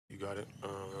got it.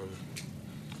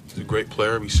 He's a great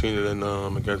player. We've seen it in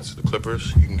against the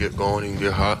Clippers. You can get going, you can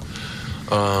get hot.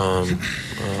 My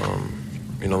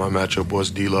matchup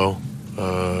was D'Lo.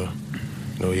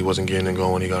 He wasn't getting it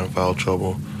going. He got in foul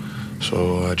trouble.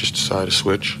 So I just decided to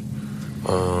switch.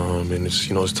 And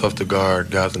it's tough to guard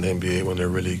guys in the NBA when they're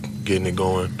really getting it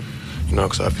going.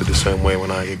 Because I feel the same way when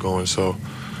I get going. So,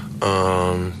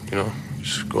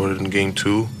 just go to game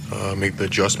 2, make the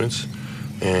adjustments,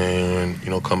 and,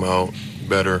 come out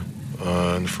better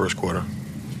in the first quarter.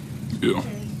 Yeah.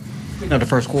 The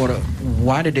first quarter,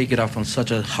 why did they get off on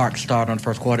such a hot start on the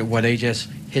first quarter? Were they just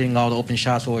hitting all the open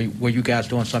shots, or were you guys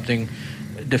doing something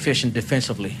deficient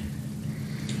defensively?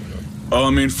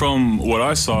 From what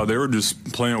I saw, they were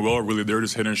just playing well, really. They were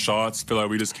just hitting shots. I feel like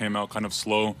we just came out kind of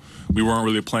slow. We weren't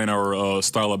really playing our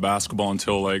style of basketball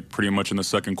until, pretty much in the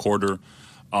second quarter.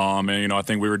 I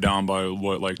think we were down by,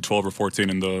 12 or 14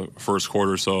 in the first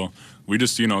quarter. So we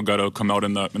just, got to come out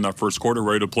in that first quarter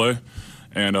ready to play.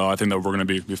 And I think that we're going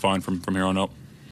to be fine from here on out.